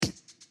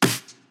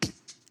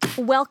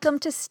Welcome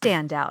to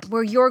Standout,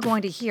 where you're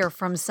going to hear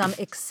from some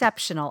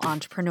exceptional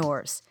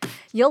entrepreneurs.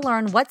 You'll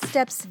learn what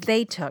steps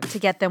they took to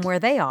get them where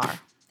they are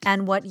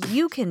and what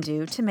you can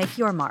do to make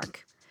your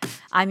mark.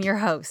 I'm your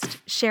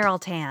host, Cheryl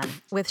Tan,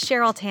 with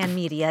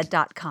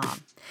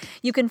CherylTanMedia.com.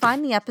 You can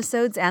find the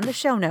episodes and the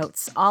show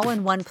notes all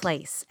in one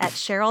place at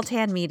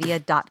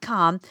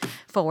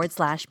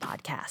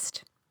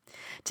CherylTanMedia.com/podcast.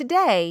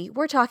 Today,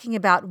 we're talking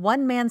about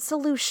one man's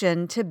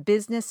solution to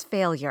business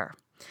failure.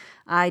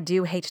 I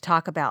do hate to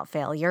talk about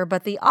failure,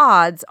 but the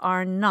odds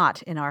are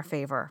not in our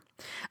favor.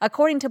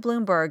 According to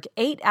Bloomberg,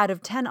 8 out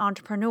of 10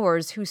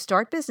 entrepreneurs who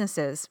start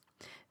businesses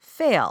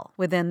fail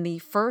within the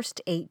first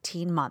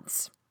 18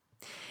 months.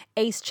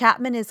 Ace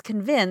Chapman is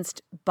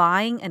convinced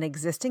buying an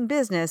existing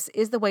business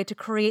is the way to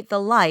create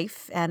the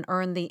life and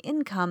earn the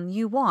income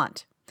you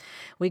want.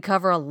 We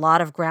cover a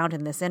lot of ground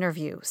in this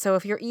interview, so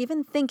if you're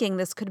even thinking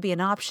this could be an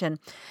option,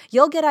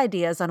 you'll get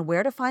ideas on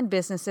where to find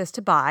businesses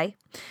to buy,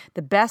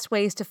 the best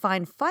ways to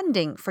find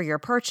funding for your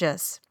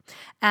purchase,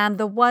 and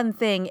the one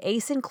thing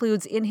Ace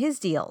includes in his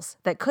deals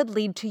that could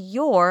lead to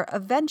your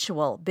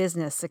eventual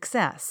business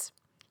success.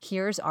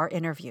 Here's our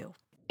interview.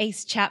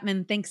 Ace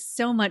Chapman, thanks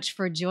so much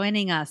for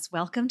joining us.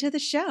 Welcome to the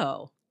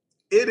show.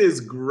 It is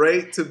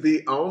great to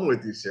be on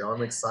with you, Cheryl.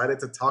 I'm excited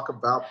to talk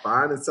about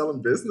buying and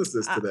selling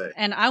businesses today.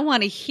 And I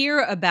want to hear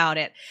about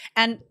it.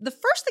 And the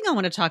first thing I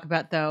want to talk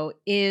about, though,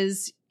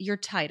 is your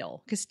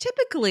title. Because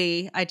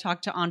typically I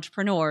talk to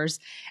entrepreneurs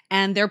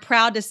and they're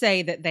proud to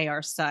say that they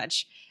are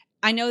such.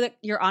 I know that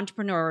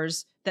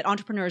entrepreneurs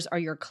are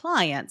your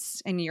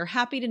clients and you're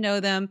happy to know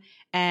them.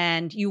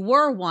 And you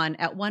were one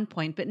at one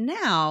point, but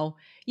now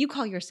you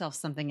call yourself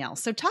something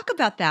else. So talk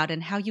about that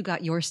and how you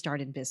got your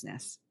start in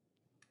business.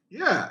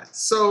 Yeah.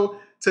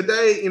 So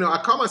today,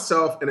 I call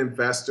myself an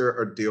investor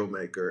or deal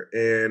maker.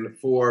 And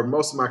for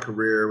most of my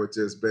career, which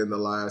has been the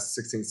last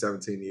 16,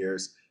 17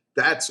 years,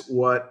 that's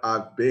what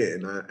I've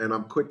been. And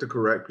I'm quick to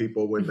correct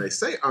people when they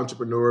say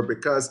entrepreneur,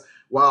 because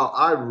while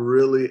I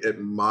really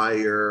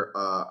admire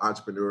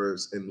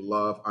entrepreneurs and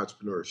love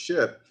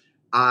entrepreneurship,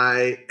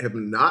 I have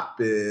not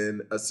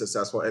been as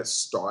successful at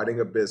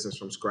starting a business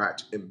from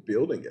scratch and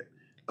building it.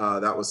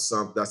 That's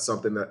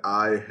something that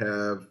I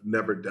have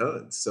never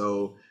done.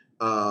 So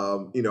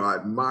I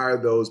admire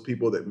those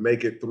people that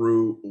make it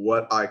through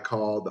what I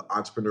call the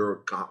entrepreneur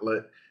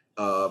gauntlet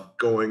of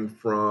going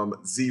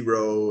from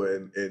zero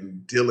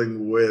and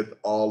dealing with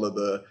all of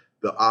the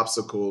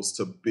obstacles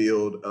to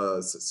build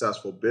a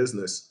successful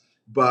business.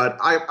 But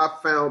I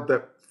found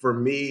that for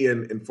me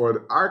and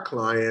for our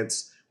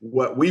clients,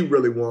 what we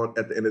really want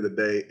at the end of the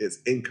day is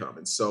income.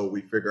 And so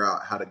we figure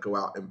out how to go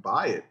out and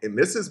buy it. And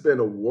this has been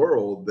a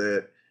world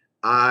that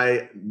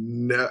I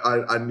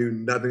knew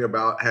nothing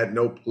about, had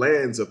no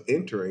plans of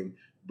entering.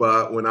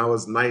 But when I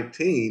was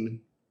 19,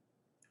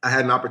 I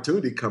had an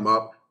opportunity come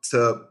up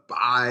to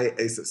buy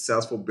a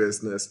successful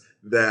business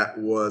that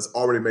was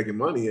already making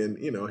money. And,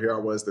 here I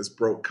was, this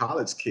broke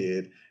college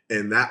kid.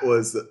 And that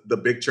was the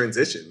big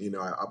transition.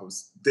 I had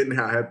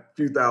a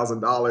few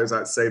 $1,000s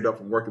I'd saved up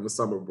from working the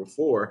summer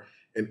before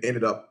and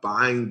ended up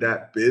buying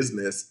that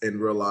business and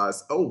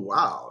realized, oh,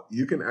 wow,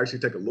 you can actually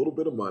take a little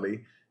bit of money,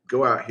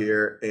 go out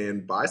here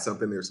and buy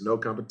something. There's no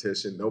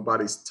competition.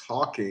 Nobody's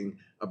talking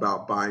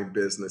about buying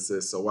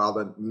businesses. So while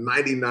the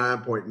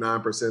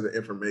 99.9% of the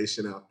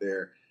information out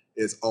there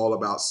is all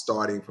about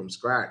starting from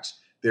scratch,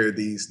 there are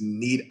these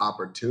neat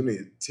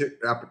opportunities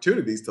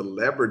to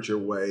leverage your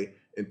way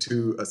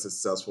into a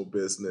successful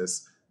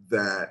business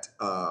that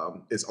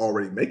is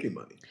already making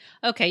money.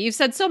 Okay, you've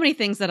said so many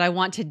things that I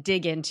want to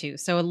dig into.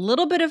 So a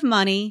little bit of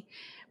money,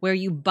 where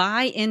you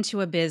buy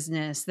into a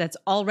business that's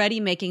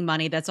already making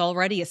money, that's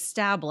already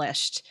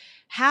established.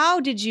 How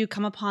did you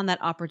come upon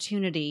that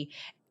opportunity?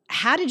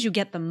 How did you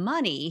get the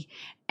money?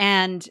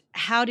 And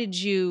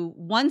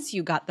once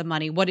you got the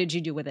money, what did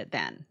you do with it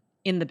then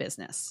in the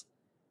business?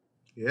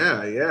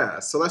 Yeah.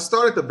 So let's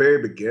start at the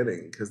very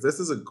beginning, because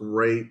this is a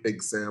great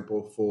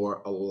example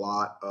for a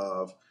lot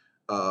of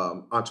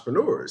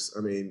entrepreneurs.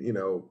 I mean,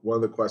 one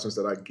of the questions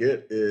that I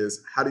get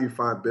is, how do you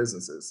find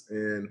businesses?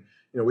 And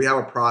we have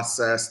a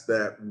process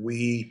that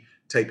we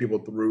take people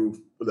through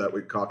that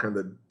we call kind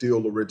of the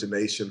deal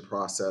origination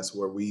process,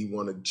 where we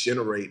want to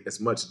generate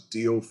as much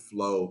deal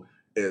flow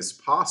as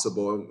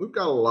possible. And we've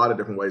got a lot of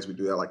different ways we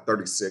do that, like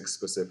 36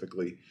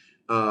 specifically.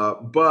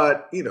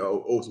 But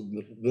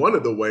one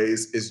of the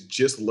ways is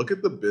just look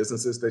at the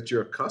businesses that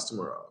you're a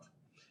customer of.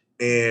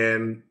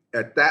 And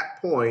at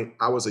that point,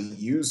 I was a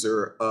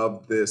user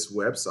of this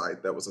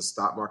website that was a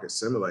stock market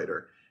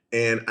simulator.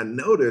 And I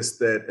noticed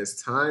that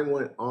as time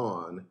went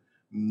on,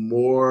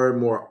 more and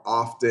more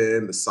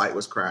often the site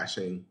was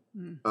crashing.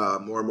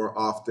 More and more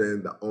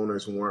often the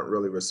owners weren't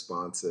really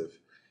responsive.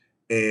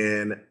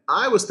 And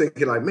I was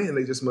thinking, like, man,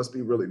 they just must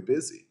be really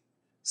busy.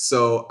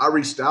 So I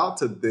reached out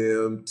to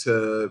them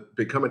to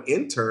become an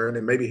intern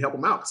and maybe help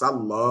them out, because I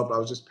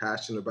was just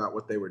passionate about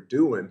what they were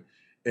doing.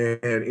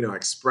 And I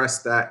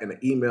expressed that in an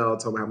email,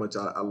 told them how much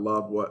I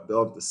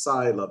loved the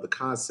site, loved the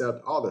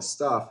concept, all this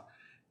stuff.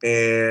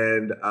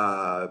 and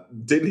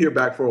didn't hear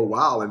back for a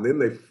while. And then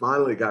they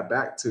finally got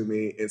back to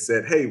me and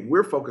said, hey,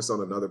 we're focused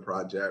on another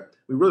project.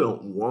 We really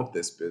don't want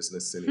this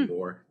business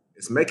anymore.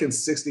 It's making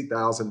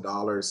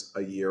 $60,000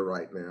 a year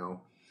right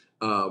now.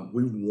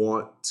 We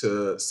want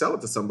to sell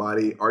it to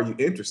somebody. Are you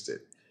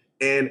interested?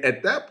 And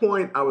at that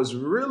point, I was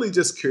really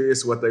just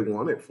curious what they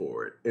wanted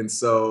for it. And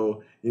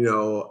so,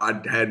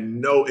 I had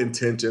no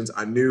intentions.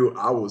 I knew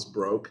I was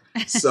broke.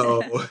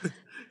 So,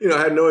 I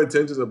had no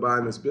intentions of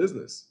buying this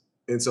business.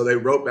 And so they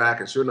wrote back,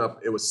 and sure enough,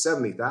 it was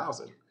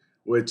 70,000,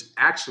 which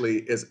actually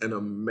is an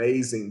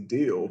amazing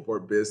deal for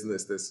a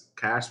business that's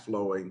cash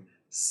flowing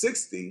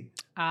 60,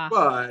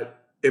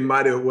 but it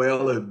might have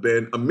well have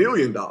been $1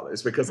 million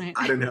because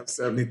I didn't have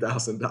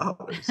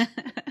 $70,000.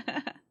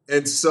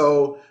 And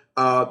so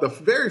the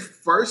very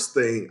first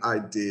thing I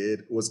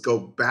did was go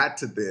back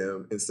to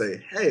them and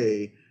say,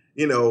 hey,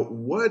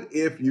 what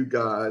if you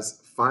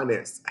guys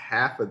financed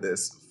half of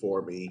this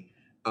for me?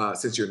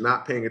 Since you're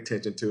not paying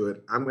attention to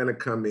it, I'm going to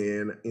come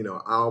in,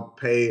 I'll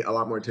pay a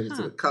lot more attention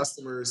to the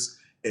customers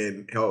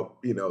and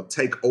help,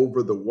 take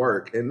over the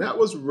work. And that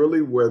was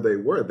really where they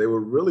were. They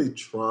were really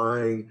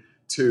trying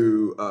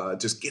to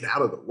just get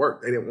out of the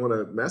work. They didn't want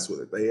to mess with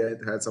it. They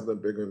had something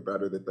bigger and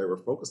better that they were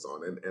focused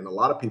on. And a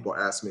lot of people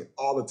ask me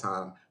all the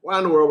time, why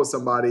in the world would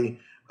somebody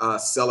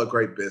sell a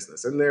great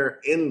business? And there are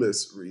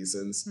endless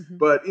reasons,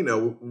 but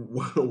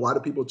why do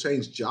people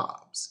change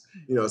jobs?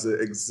 It's the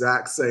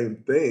exact same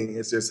thing.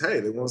 It's just, hey,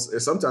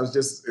 it's sometimes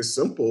just as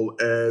simple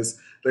as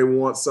they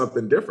want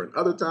something different.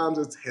 Other times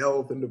it's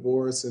health and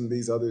divorce and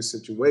these other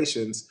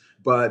situations.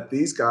 But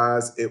these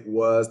guys, it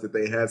was that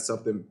they had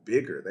something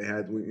bigger. They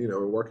had,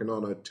 we're working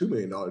on a $2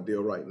 million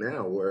deal right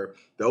now where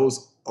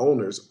those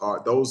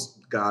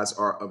guys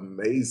are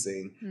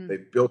amazing.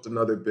 They've built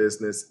another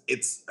business.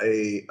 It's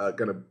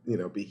going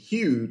to be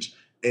huge.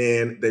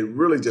 And they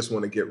really just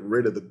want to get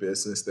rid of the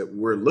business that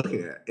we're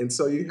looking at. And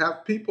so you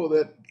have people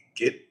that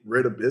get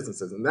rid of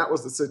businesses. And that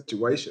was the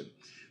situation.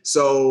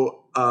 So,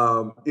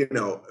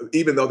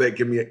 even though they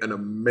give me an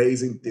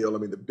amazing deal,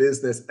 the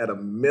business at a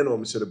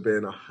minimum should have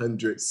been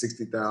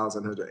 $160,000,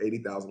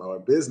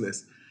 $180,000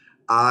 business.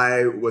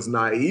 I was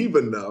naive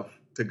enough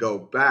to go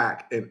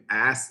back and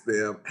ask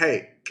them,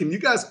 hey, can you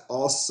guys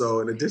also,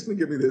 in addition to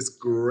giving me this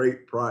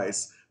great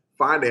price,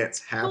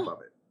 finance half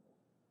of it?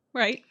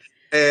 Right.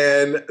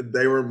 And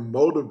they were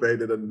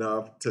motivated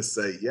enough to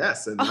say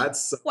yes. And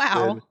that's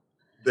something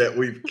that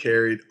we've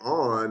carried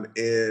on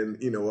in,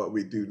 what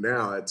we do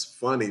now. It's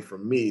funny for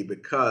me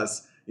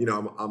because,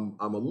 I'm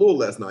a little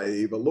less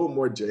naive, a little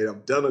more jaded.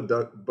 I've done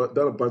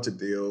a bunch of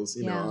deals.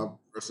 I've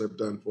personally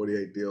done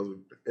 48 deals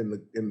in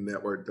the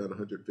network, done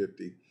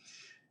 150.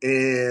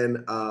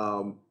 And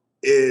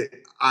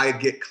I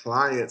get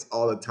clients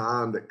all the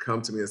time that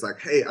come to me. It's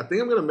like, hey, I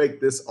think I'm going to make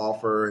this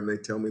offer. And they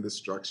tell me the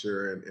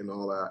structure and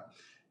all that.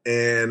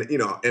 And,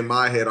 in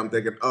my head, I'm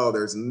thinking, oh,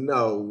 there's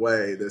no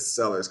way this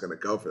seller is going to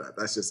go for that.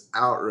 That's just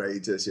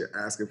outrageous. You're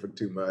asking for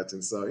too much.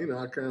 And so,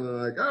 I kind of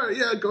like, all right,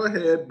 yeah, go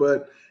ahead.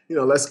 But,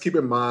 let's keep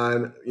in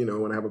mind,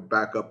 when I have a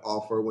backup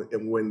offer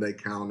and when they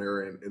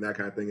counter and that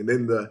kind of thing. And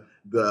then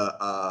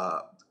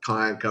the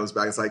client comes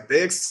back. It's like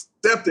they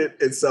accept it.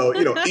 And so,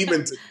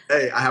 even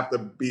today, I have to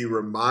be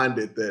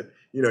reminded that,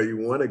 you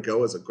want to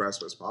go as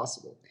aggressive as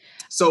possible.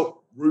 So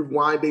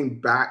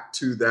rewinding back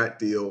to that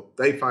deal,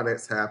 they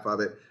financed half of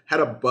it. Had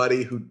a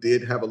buddy who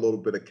did have a little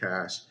bit of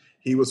cash.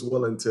 He was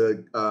willing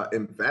to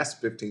invest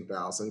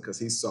 $15,000 because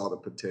he saw the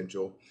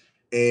potential.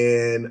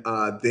 And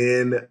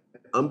then,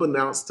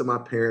 unbeknownst to my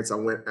parents, I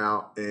went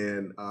out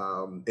and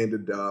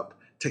ended up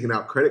taking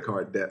out credit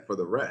card debt for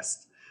the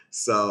rest.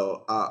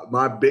 So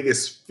my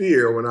biggest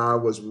fear when I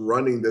was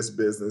running this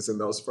business in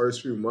those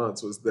first few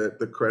months was that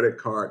the credit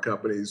card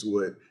companies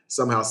would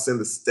somehow send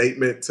a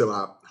statement to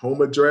my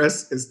home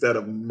address instead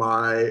of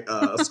my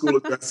school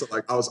address. So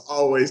I was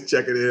always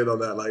checking in on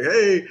that, like,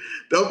 hey,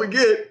 don't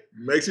forget,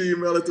 make sure you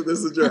mail it to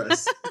this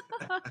address.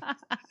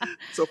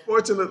 So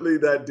fortunately,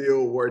 that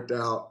deal worked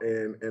out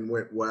and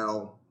went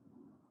well.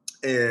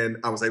 And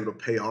I was able to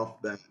pay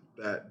off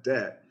that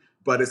debt.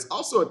 But it's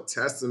also a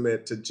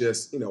testament to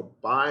just,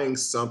 buying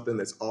something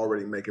that's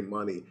already making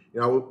money.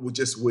 I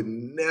would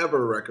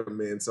never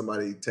recommend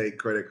somebody take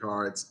credit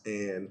cards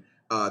and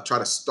try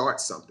to start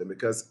something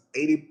because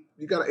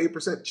you got an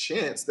 8%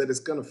 chance that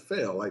it's going to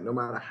fail. Like no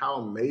matter how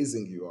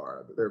amazing you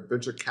are, there are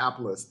venture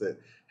capitalists that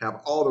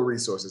have all the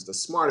resources, the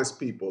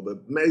smartest people, the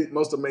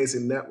most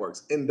amazing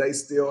networks, and they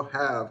still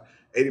have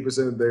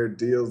 80% of their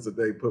deals that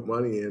they put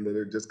money in that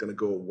are just going to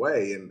go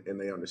away, and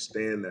they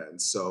understand that.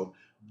 And so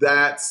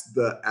that's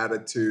the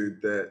attitude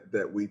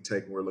that we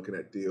take when we're looking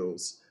at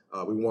deals.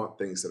 We want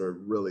things that are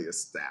really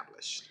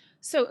established.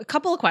 So a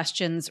couple of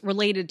questions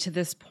related to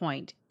this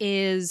point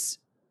is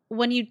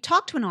when you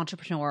talk to an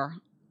entrepreneur,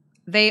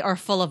 they are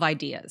full of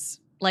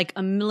ideas, like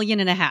 1.5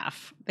 million.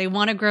 They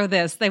want to grow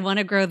this. They want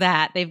to grow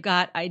that. They've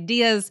got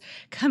ideas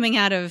coming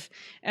out of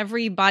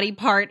every body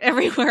part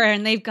everywhere,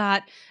 and they've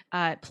got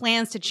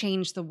plans to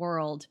change the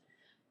world.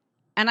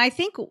 And I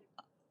think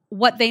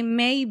what they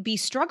may be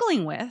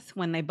struggling with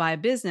when they buy a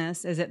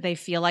business is that they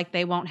feel like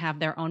they won't have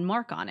their own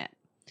mark on it.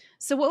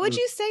 So what would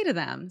you say to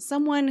them?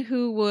 Someone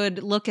who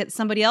would look at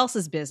somebody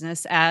else's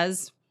business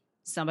as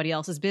somebody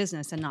else's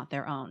business and not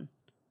their own.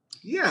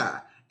 Yeah,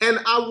 and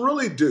I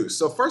really do.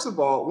 So first of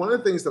all, one of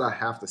the things that I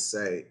have to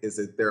say is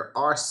that there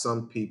are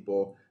some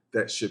people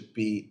that should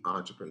be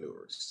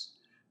entrepreneurs.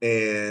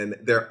 And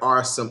there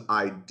are some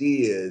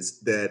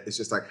ideas that it's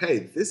just like, hey,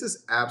 this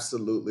is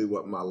absolutely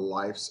what my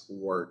life's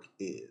work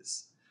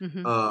is.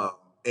 Mm-hmm.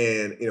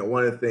 And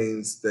one of the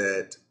things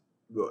that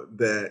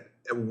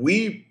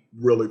we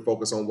really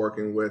focus on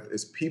working with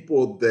is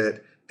people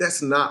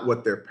that's not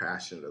what they're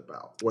passionate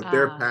about. What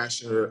they're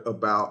passionate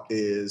about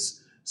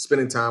is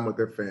spending time with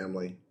their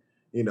family,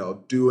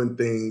 doing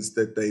things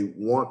that they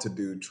want to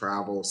do,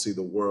 travel, see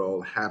the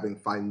world, having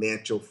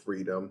financial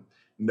freedom,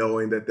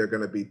 knowing that they're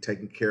going to be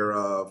taken care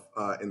of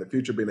in the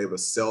future, being able to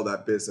sell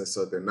that business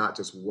so that they're not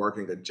just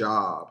working a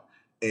job,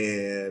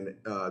 and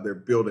they're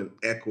building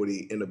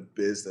equity in a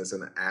business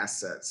and an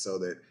asset so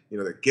that,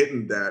 they're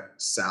getting that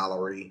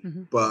salary,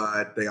 mm-hmm.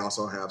 but they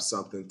also have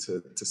something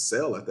to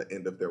sell at the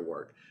end of their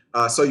work.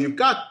 So you've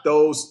got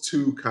those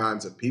two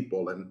kinds of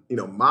people. And,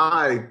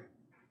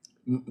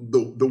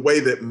 the way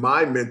that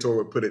my mentor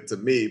would put it to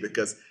me,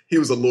 because he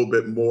was a little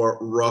bit more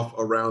rough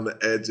around the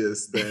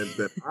edges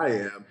than I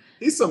am.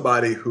 He's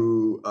somebody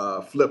who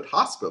flipped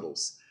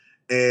hospitals.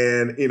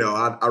 And,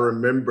 I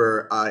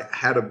remember I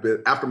had a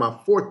bit after my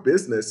fourth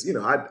business,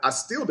 I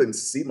still didn't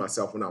see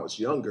myself when I was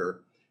younger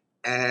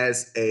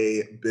as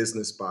a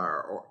business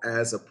buyer or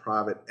as a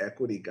private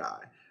equity guy.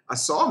 I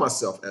saw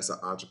myself as an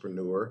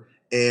entrepreneur,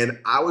 and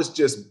I was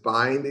just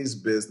buying these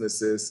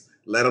businesses,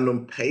 letting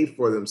them pay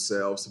for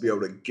themselves to be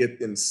able to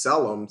get and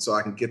sell them so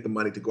I can get the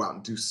money to go out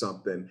and do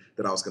something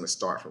that I was going to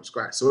start from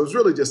scratch. So it was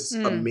really just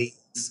a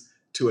means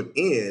to an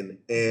end.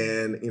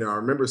 And, I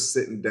remember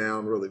sitting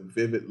down really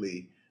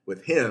vividly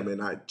with him,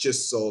 and I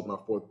just sold my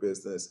fourth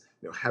business,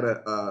 had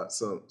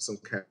some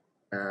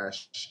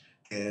cash.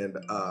 And,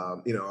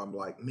 I'm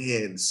like,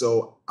 man,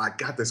 so I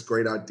got this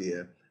great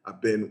idea.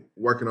 I've been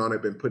working on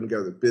it, been putting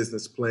together a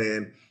business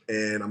plan.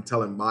 And I'm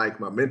telling Mike,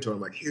 my mentor, I'm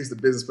like, here's the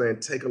business plan,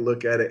 take a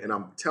look at it. And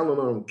I'm telling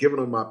him, giving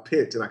him my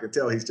pitch. And I can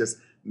tell he's just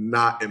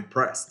not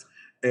impressed.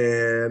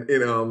 And,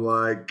 I'm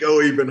like,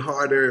 go even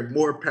harder and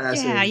more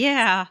passionate.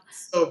 Yeah.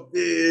 So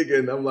big.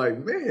 And I'm like,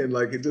 man,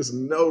 like it just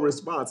no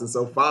response. And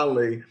so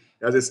finally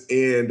I just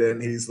end,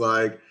 and he's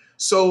like,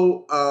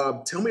 so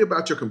tell me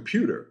about your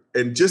computer.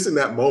 And just in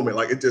that moment,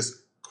 like it just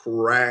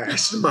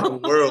crashed my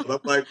world. I'm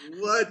like,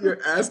 what?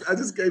 You're asking? I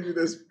just gave you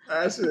this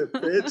passionate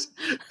pitch,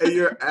 and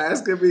you're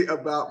asking me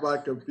about my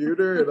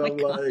computer? And I'm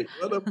like,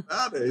 what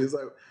about it? He's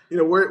like,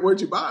 where'd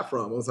you buy it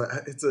from? I was like,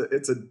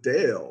 it's a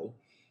Dell.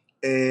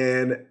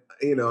 And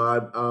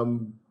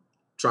I'm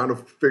trying to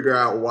figure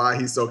out why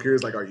he's so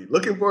curious. Like, are you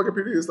looking for a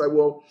computer? He's like,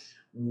 well,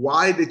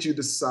 why did you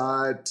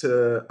decide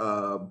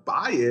to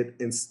buy it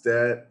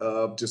instead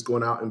of just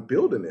going out and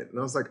building it? And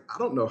I was like, I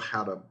don't know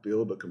how to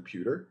build a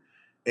computer.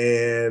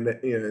 And,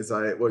 it's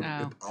like,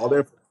 well, all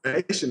the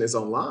information is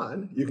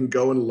online. You can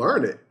go and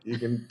learn it. You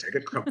can take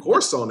a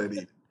course on it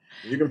even.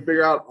 You can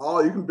figure out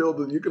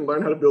you can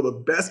learn how to build the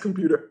best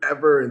computer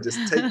ever and just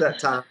take that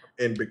time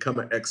and become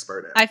an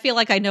expert at it. I feel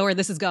like I know where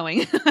this is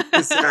going.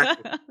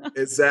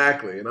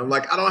 Exactly. And I'm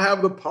like, I don't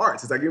have the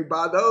parts. It's like, you can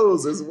buy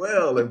those as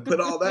well and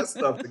put all that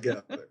stuff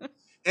together.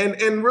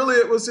 And really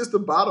it was just the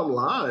bottom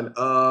line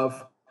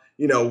of,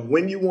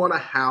 when you want a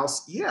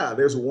house,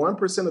 there's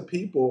 1% of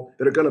people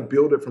that are going to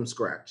build it from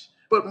scratch.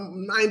 But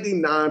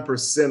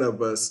 99%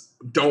 of us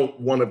don't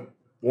want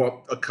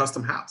a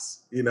custom house,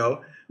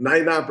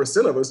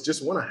 99% of us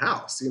just want a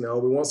house. We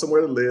want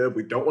somewhere to live.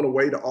 We don't want to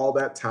wait all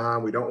that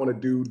time. We don't want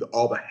to do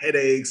all the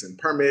headaches and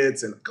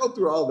permits and go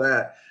through all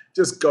that.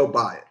 Just go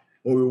buy it.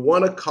 When we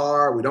want a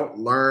car, we don't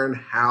learn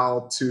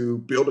how to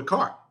build a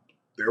car.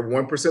 There are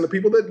 1% of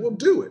people that will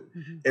do it.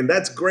 Mm-hmm. And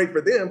that's great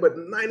for them. But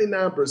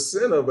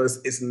 99% of us,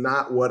 it's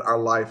not what our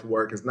life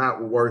work is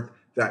not worth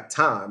that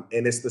time.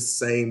 And it's the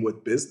same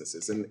with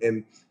businesses.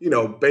 And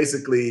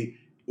basically,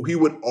 he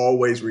would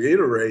always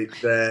reiterate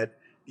that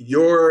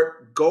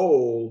your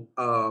goal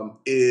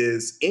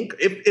is income.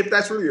 If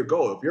that's really your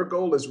goal, if your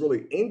goal is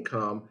really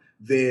income,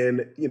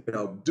 then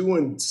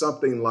doing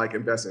something like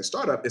investing in a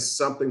startup is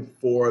something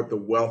for the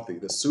wealthy,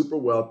 the super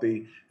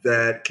wealthy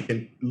that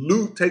can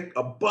take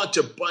a bunch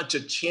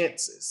of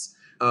chances.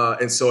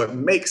 And so it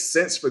makes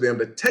sense for them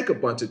to take a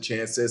bunch of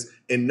chances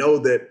and know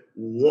that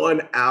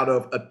 1 out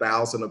of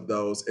 1,000 of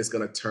those is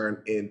going to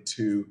turn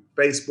into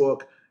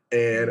Facebook,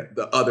 and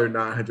the other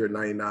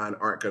 999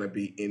 aren't going to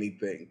be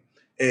anything.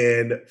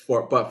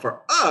 But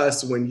for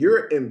us, when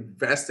you're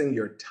investing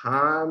your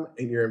time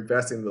and you're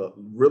investing the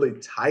really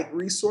tight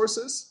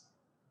resources,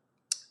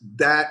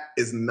 that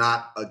is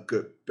not a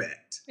good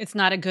bet. It's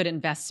not a good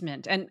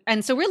investment.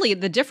 And so really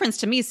the difference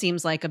to me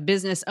seems like a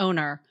business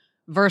owner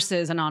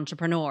versus an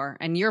entrepreneur,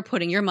 and you're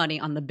putting your money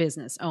on the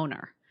business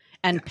owner.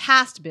 and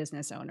past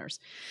business owners.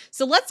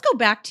 So let's go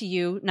back to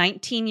you,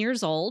 19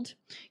 years old.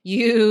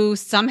 You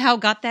somehow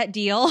got that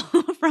deal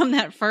from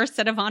that first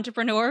set of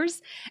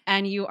entrepreneurs,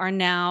 and you are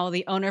now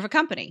the owner of a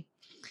company.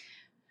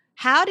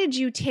 How did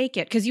you take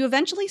it? Because you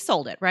eventually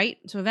sold it, right?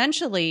 So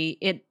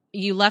eventually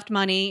you left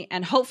money,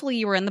 and hopefully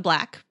you were in the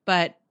black,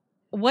 but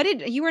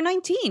you were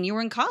 19, you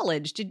were in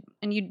college,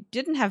 and you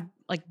didn't have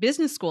like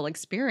business school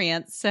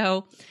experience.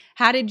 So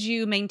how did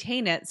you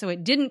maintain it so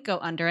it didn't go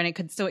under and it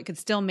could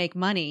still make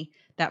money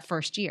that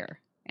first year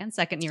and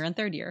second year and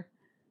third year?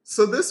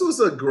 So this was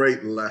a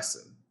great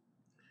lesson.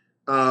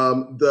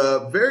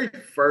 The very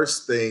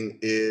first thing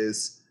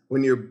is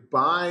when you're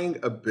buying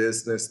a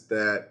business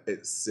that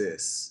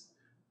exists,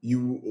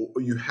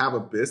 you have a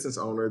business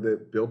owner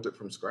that built it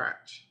from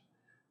scratch.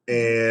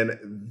 And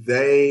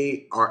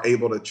they are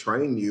able to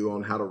train you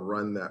on how to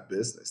run that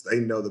business.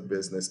 They know the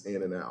business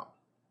in and out.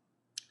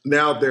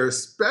 Now, they're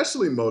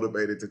especially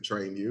motivated to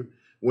train you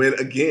when,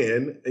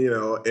 again,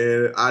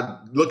 and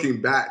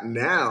looking back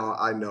now,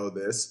 I know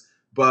this,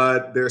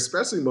 but they're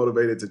especially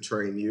motivated to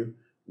train you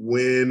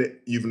when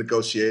you've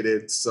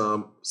negotiated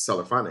some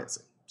seller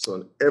financing. So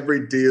in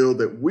every deal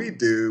that we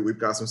do, we've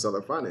got some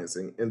seller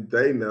financing, and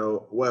they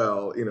know,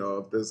 well,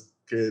 if this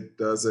kid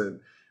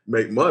doesn't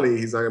make money,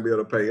 he's not going to be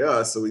able to pay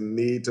us. So we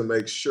need to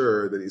make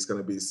sure that he's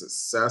going to be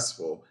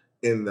successful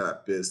in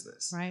that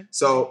business. Right.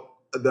 So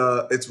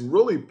it's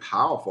really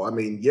powerful. I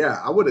mean,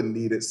 yeah, I would have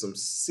needed some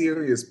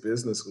serious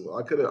business school.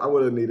 I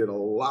would have needed a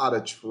lot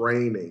of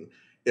training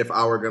if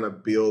I were going to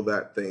build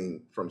that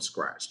thing from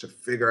scratch, to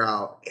figure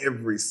out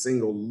every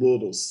single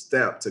little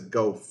step to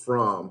go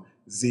from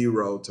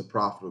zero to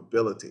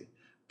profitability.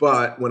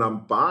 But when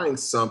I'm buying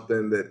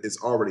something that is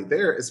already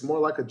there, it's more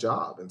like a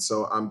job. And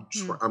so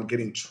I'm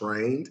getting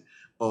trained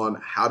on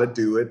how to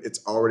do it.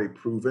 It's already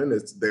proven.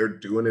 They're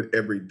doing it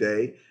every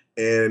day.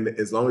 And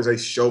as long as they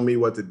show me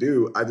what to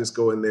do, I just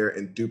go in there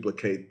and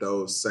duplicate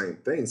those same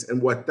things.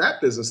 And what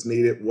that business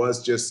needed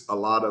was just a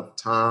lot of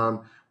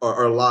time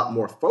or a lot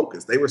more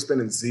focus. They were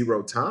spending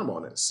zero time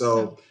on it.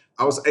 So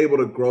I was able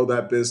to grow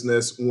that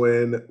business.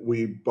 When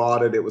we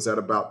bought it, it was at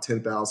about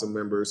 10,000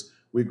 members.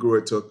 We grew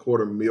it to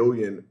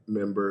 250,000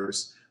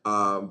 members.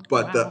 But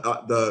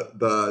wow.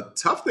 The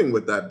tough thing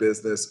with that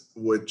business,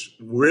 which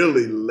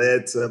really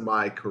led to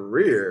my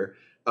career,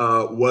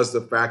 was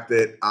the fact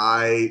that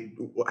I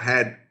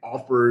had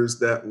offers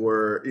that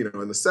were,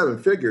 in the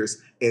seven figures.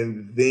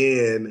 And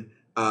then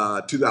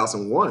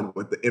 2001,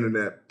 when the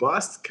internet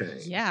bust came.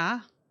 Yeah.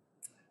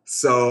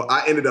 So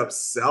I ended up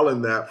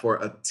selling that for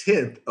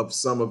 1/10 of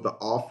some of the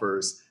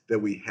offers that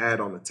we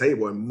had on the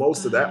table. And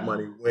most of that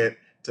money went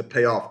to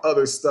pay off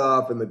other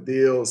stuff and the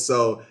deal.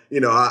 So,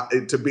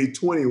 to be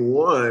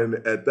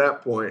 21 at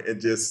that point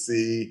and just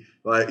see,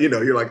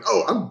 you're like,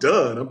 oh, I'm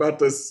done. I'm about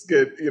to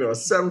get, a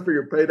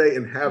 7-figure payday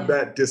and have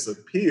that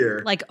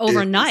disappear. Like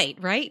overnight,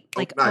 right?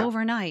 Like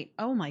overnight.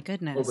 Oh my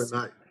goodness.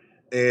 Overnight.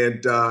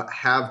 And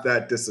have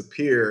that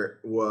disappear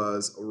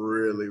was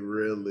really,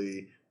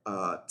 really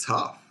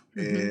tough.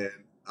 Mm-hmm.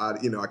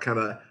 And I kind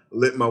of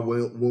lit my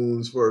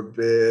wounds for a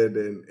bit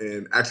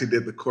and actually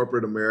did the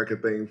corporate America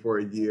thing for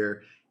a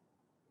year.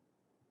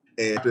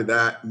 And after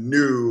that,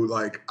 knew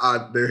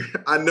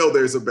I know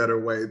there's a better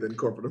way than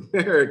corporate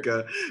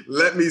America.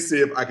 Let me see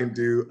if I can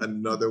do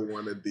another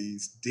one of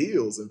these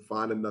deals and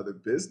find another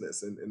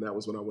business. And that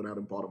was when I went out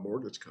and bought a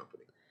mortgage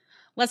company.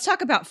 Let's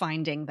talk about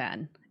finding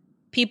then.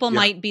 People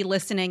might be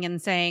listening and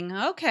saying,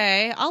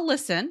 okay, I'll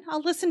listen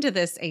to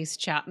this Ace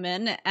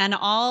Chapman, and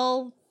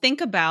I'll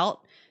think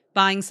about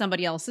buying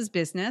somebody else's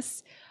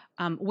business.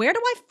 Where do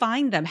I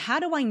find them? How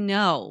do I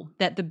know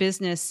that the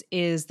business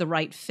is the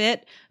right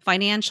fit,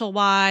 financial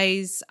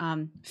wise,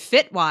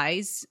 fit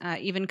wise,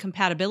 even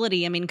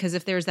compatibility? I mean, because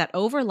if there's that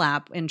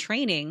overlap in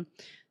training,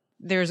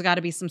 there's got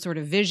to be some sort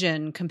of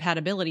vision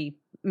compatibility,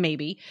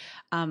 maybe.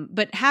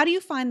 But how do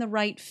you find the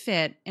right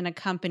fit in a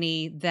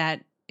company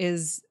that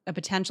is a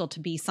potential to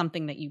be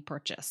something that you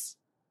purchase?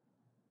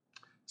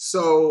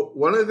 So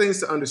one of the things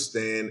to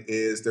understand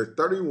is there are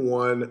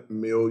 31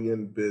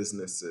 million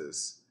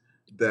businesses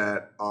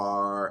that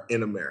are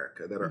in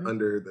America that are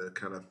under the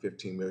kind of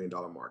 $15 million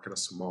mark, kind of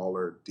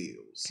smaller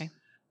deals. Okay.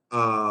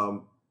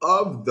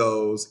 Of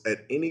those, at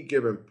any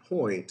given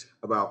point,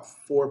 about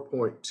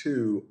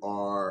 4.2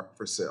 are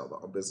for sale.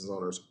 The business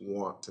owners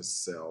want to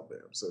sell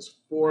them. So it's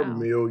 4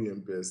 million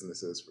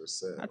businesses for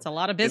sale. That's a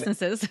lot of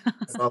businesses.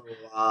 That's a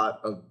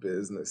lot of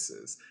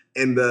businesses.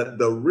 And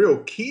the real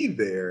key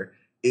there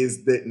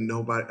is that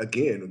nobody,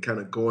 again, kind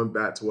of going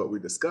back to what we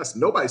discussed,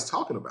 nobody's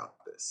talking about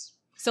this.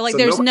 So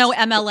there's no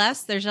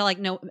MLS. There's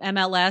no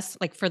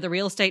MLS for the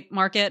real estate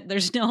market.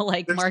 There's no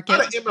market. There's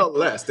not an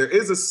MLS. There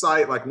is a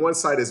site, one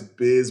site is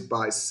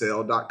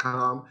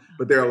bizbuysell.com,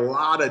 but there are a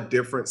lot of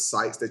different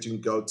sites that you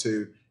can go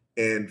to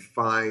and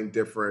find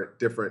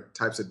different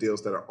types of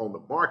deals that are on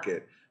the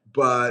market.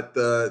 But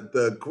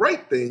the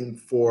great thing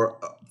for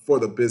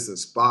the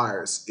business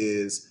buyers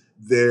is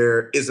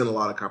there isn't a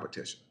lot of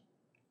competition.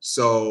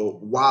 So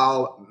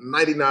while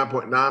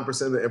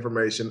 99.9% of the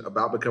information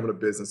about becoming a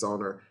business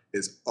owner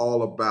is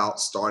all about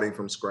starting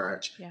from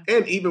scratch. Yeah.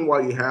 And even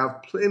while you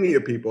have plenty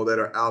of people that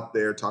are out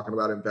there talking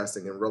about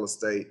investing in real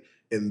estate,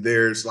 and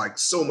there's like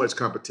so much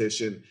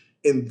competition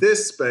in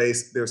this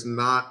space, there's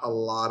not a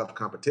lot of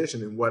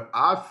competition. And what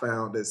I've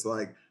found is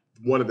like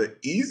one of the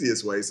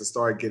easiest ways to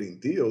start getting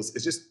deals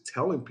is just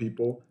telling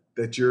people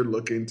that you're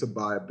looking to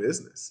buy a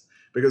business,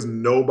 because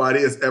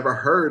nobody has ever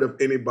heard of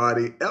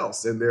anybody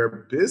else. And there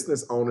are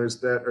business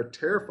owners that are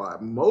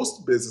terrified.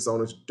 Most business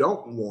owners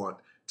don't want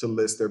to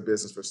list their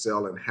business for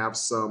sale and have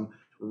some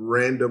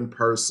random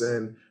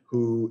person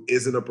who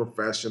isn't a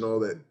professional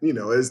that,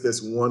 is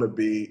this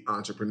wannabe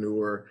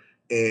entrepreneur,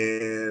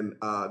 and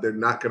they're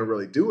not going to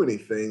really do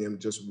anything and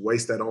just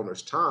waste that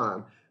owner's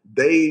time.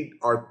 They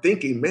are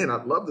thinking, man,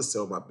 I'd love to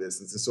sell my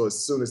business. And so as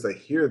soon as they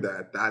hear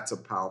that, that's a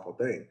powerful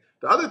thing.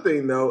 The other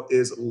thing, though,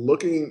 is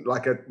looking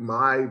like at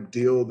my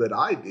deal that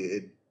I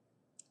did,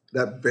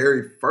 that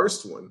very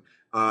first one.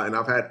 And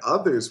I've had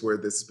others where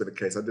this has been the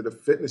case. I did a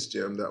fitness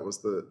gym that was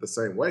the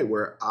same way,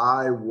 where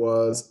I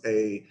was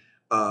a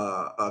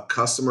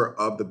customer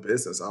of the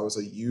business. I was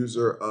a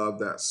user of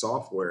that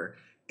software.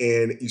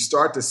 And you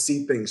start to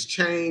see things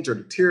change or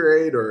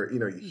deteriorate, or,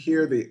 you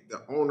hear the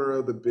owner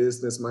of the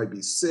business might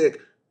be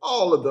sick,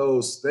 all of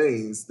those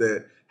things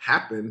that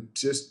happen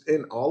just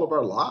in all of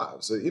our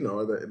lives.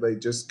 They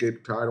just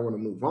get tired and want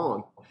to move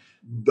on.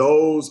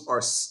 Those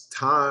are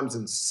times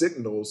and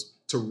signals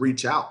to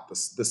reach out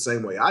the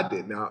same way I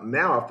did.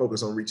 Now I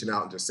focus on reaching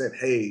out and just saying,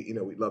 hey,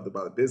 we'd love to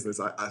buy the business.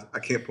 I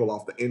can't pull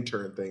off the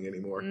intern thing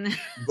anymore.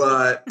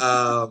 But,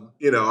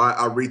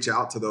 I reach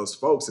out to those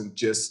folks and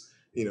just,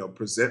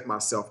 present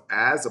myself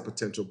as a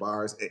potential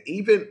buyer. And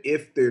even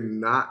if they're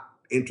not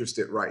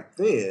interested right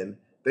then,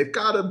 they've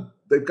got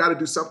to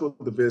do something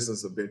with the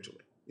business eventually.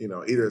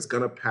 Either it's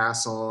going to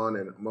pass on,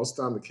 and most of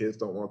the time the kids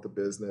don't want the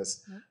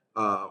business,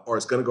 or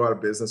it's going to go out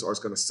of business, or it's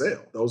going to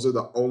sell. Those are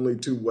the only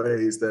two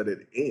ways that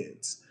it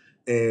ends,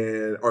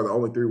 or the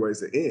only three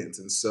ways it ends.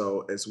 And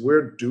so as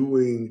we're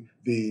doing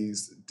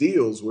these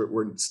deals,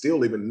 we're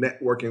still even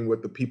networking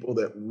with the people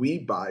that we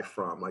buy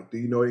from. Like, do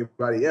you know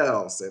anybody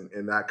else?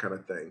 And that kind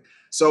of thing.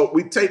 So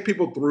we take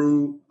people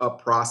through a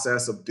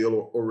process of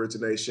deal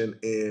origination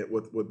and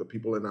with the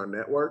people in our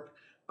network.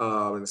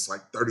 And it's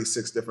like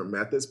 36 different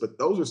methods, but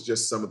those are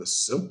just some of the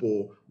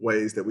simple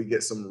ways that we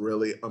get some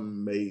really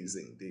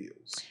amazing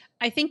deals.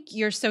 I think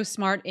you're so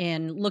smart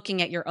in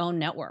looking at your own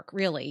network,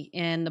 really,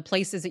 in the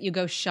places that you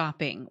go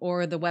shopping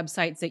or the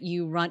websites that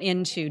you run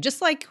into.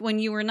 Just like when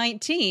you were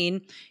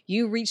 19,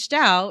 you reached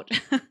out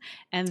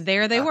and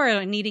there they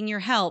were needing your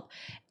help.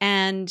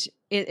 And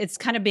it's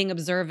kind of being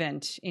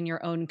observant in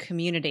your own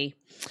community.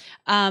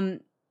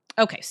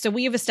 Okay, so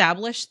we have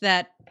established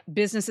that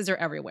businesses are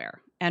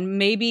everywhere. And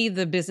maybe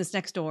the business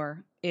next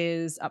door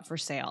is up for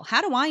sale.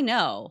 How do I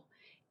know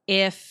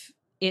if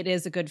it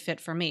is a good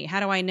fit for me? How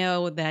do I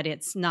know that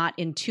it's not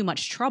in too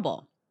much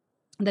trouble,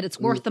 that it's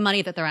worth the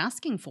money that they're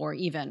asking for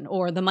even,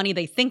 or the money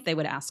they think they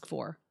would ask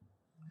for?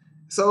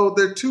 So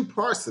there are two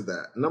parts to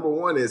that. Number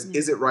one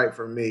is it right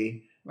for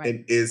me? Right.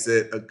 And is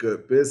it a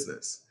good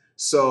business?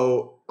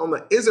 So on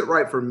the is it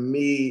right for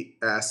me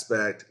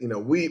aspect,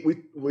 we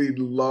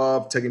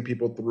love taking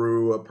people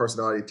through a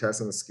personality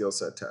test and a skill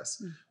set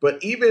test.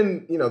 But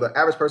even, the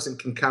average person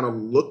can kind of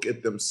look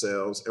at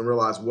themselves and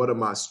realize, what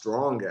am I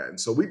strong at? And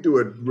so we do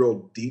a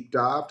real deep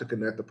dive to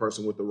connect the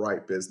person with the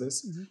right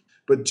business.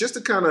 But just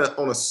to kind of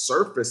on a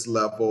surface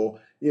level,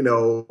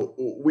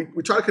 we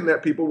try to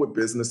connect people with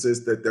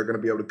businesses that they're going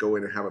to be able to go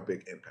in and have a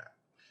big impact.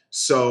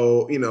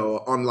 So,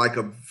 on like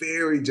a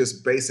very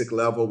just basic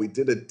level, we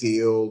did a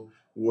deal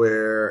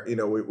where,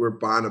 we're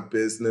buying a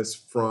business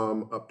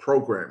from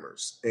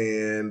programmers,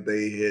 and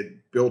they had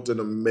built an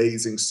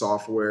amazing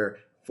software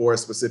for a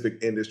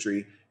specific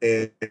industry.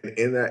 And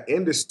in that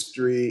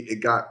industry, it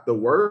got the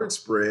word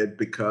spread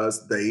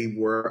because they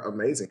were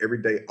amazing.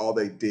 Every day, all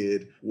they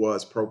did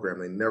was program.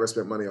 They never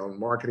spent money on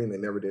marketing. They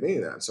never did any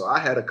of that. So I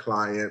had a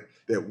client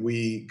that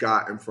we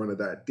got in front of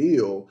that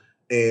deal.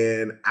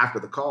 And after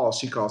the call,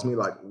 she calls me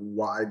like,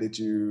 why did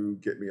you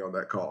get me on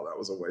that call? That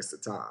was a waste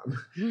of time.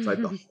 It's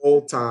like the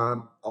whole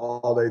time,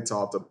 all they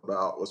talked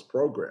about was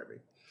programming.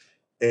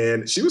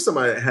 And she was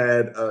somebody that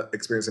had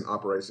experience in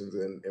operations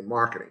and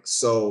marketing.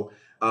 So,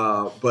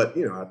 but,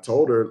 I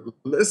told her,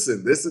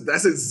 listen,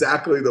 that's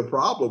exactly the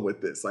problem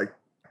with this. Like,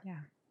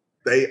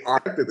 they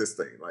are after this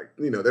thing. Like,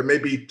 there may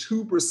be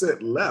 2%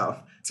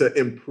 left to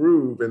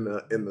improve in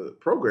the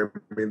program.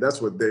 I mean,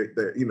 that's what they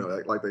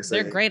like they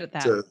say. They're great at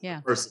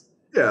that.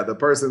 The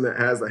person that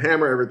has the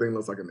hammer, everything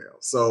looks like a nail.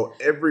 So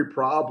every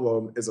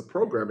problem is a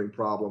programming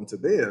problem to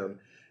them.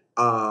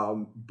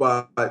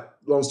 But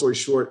long story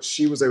short,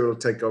 she was able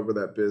to take over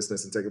that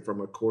business and take it from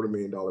a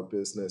 $250,000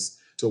 business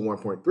to a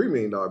 $1.3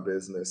 million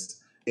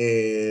business.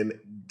 And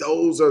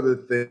those are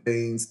the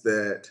things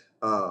that,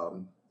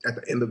 at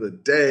the end of the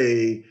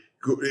day,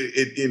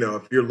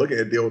 if you're looking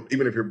at a deal,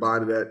 even if you're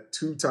buying it at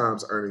 2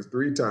 times earnings,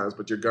 3 times,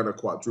 but you're going to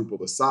quadruple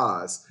the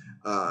size,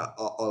 a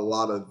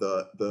lot of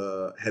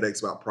the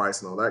headaches about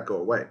price and all that go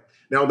away.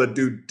 Now, the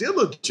due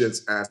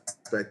diligence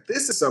aspect,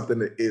 this is something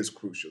that is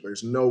crucial.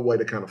 There's no way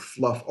to kind of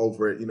fluff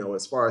over it,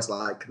 as far as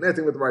like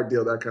connecting with the right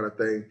deal, that kind of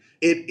thing.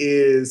 It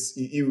is,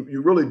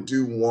 you really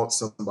do want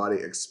somebody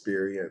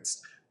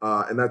experienced,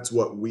 and that's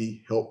what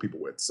we help people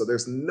with. So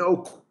there's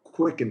no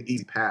quick and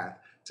easy path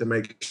to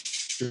make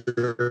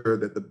sure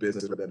that the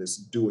business that is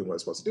doing what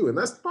it's supposed to do. And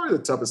that's probably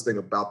the toughest thing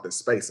about this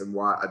space, and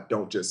why I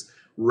don't just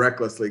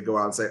recklessly go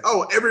out and say,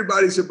 oh,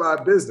 everybody should buy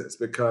a business,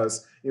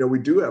 because, we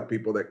do have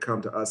people that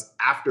come to us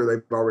after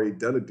they've already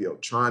done a deal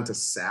trying to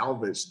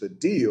salvage the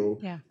deal.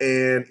 Yeah.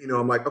 And,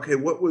 I'm like, okay,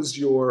 what was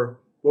your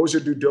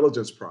due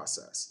diligence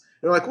process?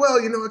 And they're like, well,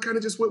 I kind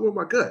of just went with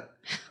my gut.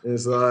 And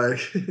it's like,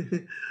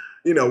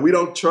 we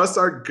don't trust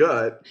our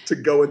gut to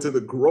go into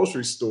the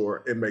grocery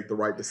store and make the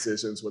right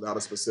decisions without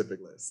a specific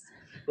list.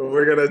 But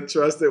we're going to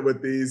trust it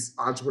with these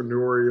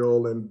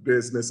entrepreneurial and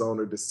business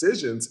owner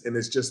decisions, and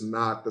it's just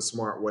not the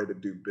smart way to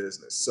do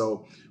business.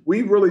 So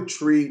we really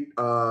treat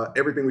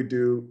everything we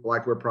do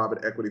like we're a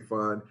private equity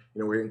fund.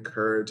 We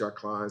encourage our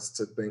clients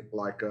to think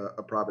like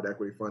a private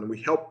equity fund, and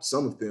we help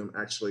some of them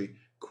actually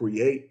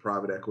create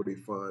private equity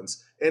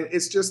funds. And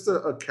it's just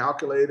a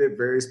calculated,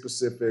 very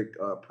specific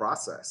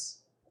process.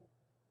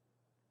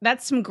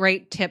 That's some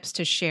great tips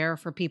to share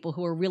for people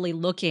who are really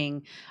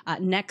looking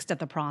next at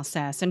the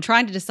process and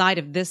trying to decide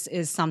if this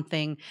is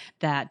something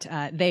that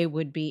they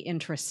would be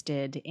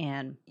interested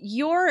in.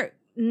 You're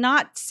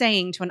not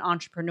saying to an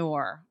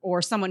entrepreneur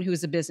or someone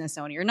who's a business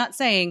owner, you're not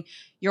saying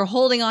you're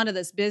holding on to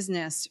this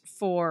business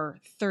for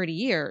 30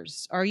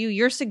 years, are you?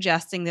 You're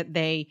suggesting that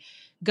they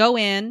go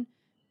in,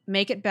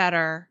 make it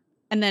better,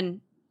 and then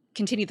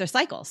continue their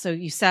cycle. So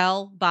you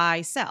sell,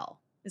 buy,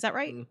 sell. Is that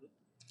right? Mm-hmm.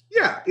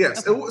 Yeah,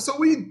 yes. Okay. So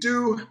we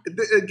do,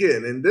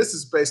 again, and this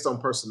is based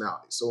on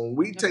personality. So when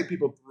we take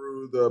people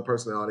through the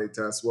personality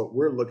test, what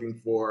we're looking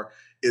for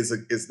is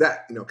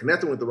that,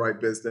 connecting with the right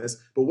business,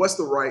 but what's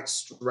the right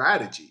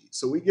strategy?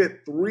 So we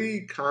get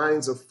 3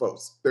 kinds of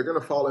folks. They're going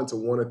to fall into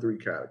 1 of 3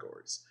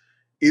 categories.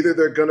 Either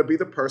they're going to be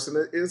the person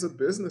that is a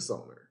business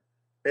owner.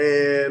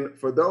 And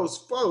for those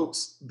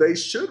folks, they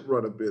should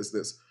run a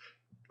business.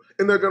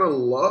 And they're going to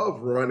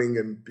love running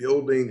and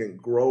building and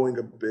growing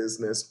a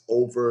business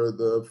over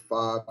the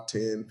 5,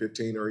 10,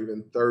 15, or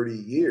even 30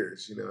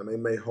 years, and they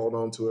may hold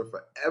on to it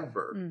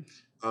forever,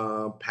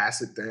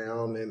 pass it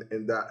down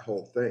and that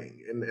whole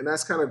thing. And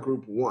that's kind of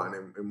group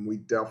 1. And we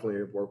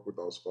definitely have worked with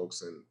those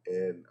folks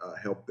and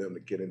help them to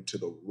get into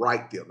the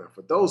right deal. Now,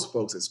 for those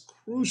folks, it's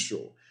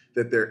crucial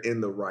that they're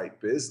in the right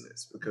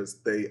business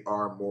because they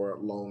are more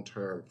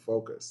long-term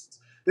focused.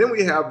 Then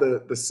we have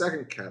the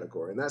second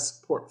category, and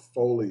that's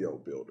portfolio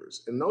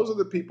builders. And those are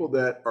the people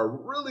that are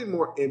really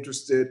more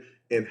interested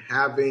in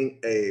having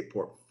a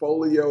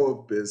portfolio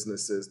of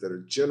businesses that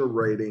are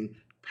generating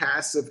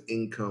passive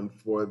income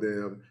for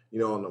them,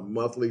 on a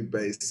monthly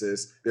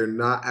basis. They're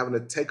not having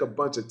to take a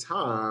bunch of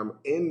time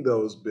in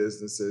those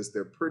businesses.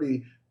 They're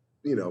pretty,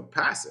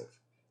 passive.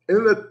 And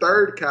then the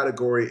third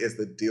category is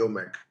the deal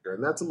maker.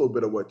 And that's a little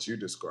bit of what you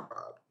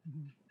described.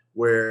 Mm-hmm.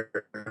 Where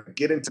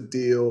get into the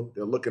deal,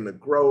 they're looking to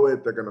grow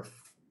it, they're going to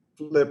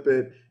flip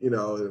it,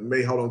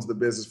 may hold on to the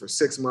business for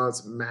 6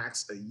 months,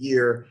 max a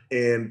year,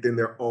 and then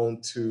they're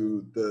on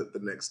to the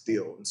next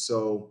deal. And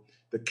so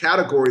the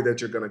category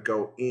that you're going to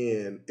go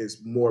in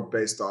is more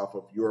based off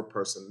of your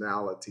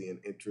personality and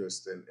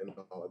interest and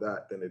all of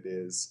that than it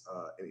is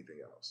anything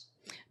else.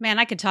 Man,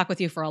 I could talk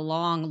with you for a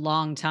long,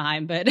 long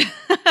time, but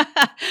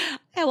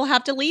I will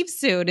have to leave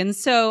soon. And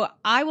so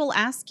I will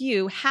ask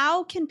you,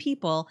 how can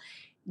people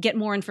get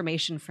more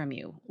information from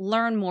you,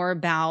 learn more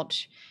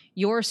about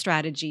your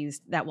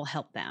strategies that will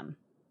help them?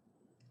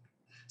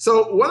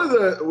 So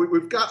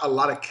we've got a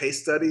lot of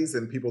case studies,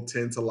 and people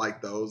tend to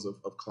like those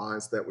of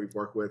clients that we've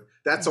worked with.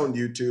 That's on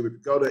YouTube. If you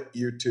go to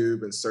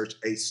YouTube and search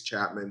Ace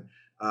Chapman,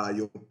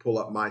 you'll pull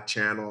up my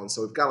channel. And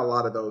so we've got a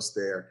lot of those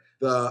there.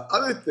 The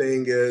other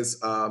thing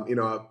is,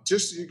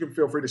 just you can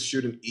feel free to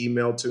shoot an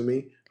email to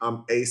me.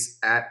 I'm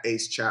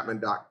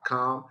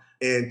ace@acechapman.com,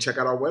 and check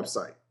out our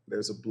website.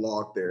 There's a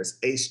blog there. It's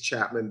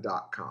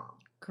acechapman.com.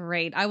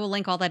 Great. I will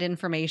link all that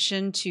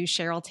information to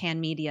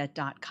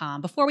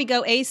CherylTanMedia.com. Before we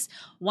go, Ace,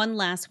 one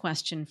last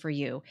question for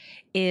you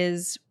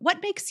is, what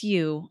makes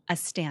you a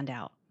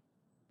standout?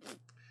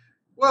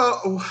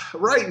 Well,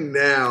 right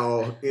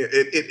now,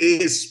 it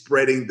is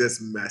spreading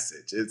this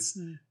message. It's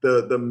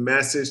the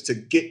message to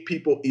get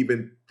people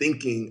even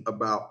thinking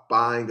about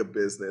buying a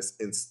business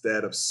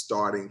instead of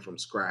starting from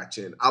scratch.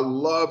 And I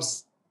love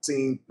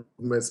seeing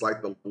movements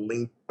like the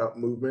Lean Up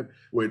movement,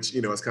 which,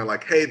 it's kind of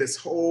like, hey, this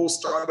whole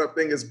startup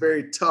thing is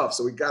very tough.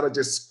 So we got to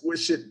just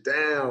squish it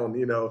down,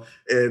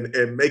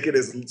 and make it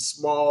as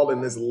small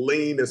and as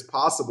lean as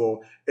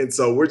possible. And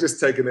so we're just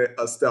taking it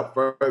a step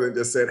further and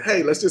just said,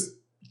 hey, let's just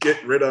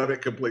get rid of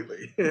it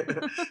completely.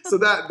 So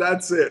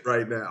that's it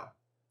right now.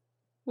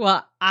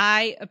 Well,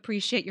 I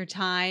appreciate your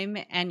time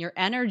and your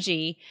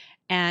energy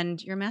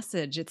and your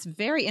message. It's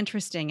very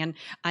interesting, and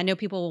I know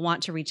people will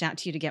want to reach out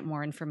to you to get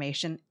more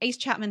information. Ace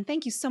Chapman,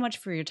 thank you so much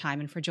for your time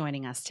and for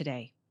joining us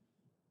today.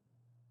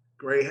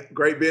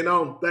 Great being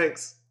on.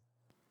 Thanks.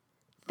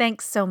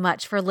 Thanks so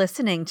much for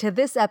listening to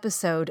this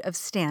episode of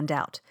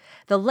Standout.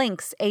 The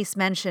links Ace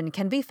mentioned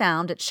can be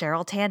found at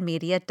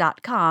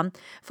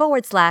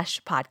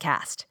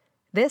CherylTanMedia.com/podcast.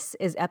 This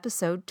is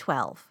episode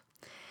 12.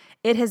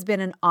 It has been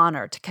an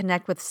honor to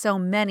connect with so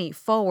many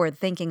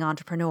forward-thinking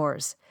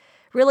entrepreneurs.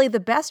 Really, the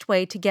best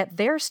way to get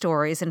their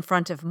stories in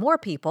front of more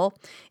people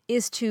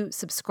is to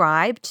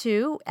subscribe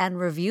to and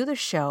review the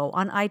show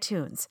on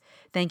iTunes.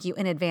 Thank you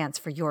in advance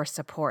for your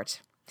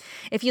support.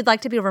 If you'd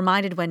like to be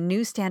reminded when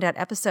new Standout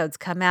episodes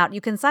come out,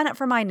 you can sign up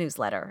for my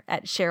newsletter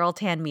at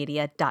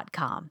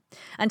CherylTanMedia.com.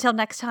 Until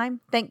next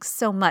time, thanks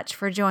so much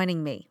for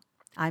joining me.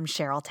 I'm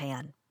Cheryl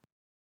Tan.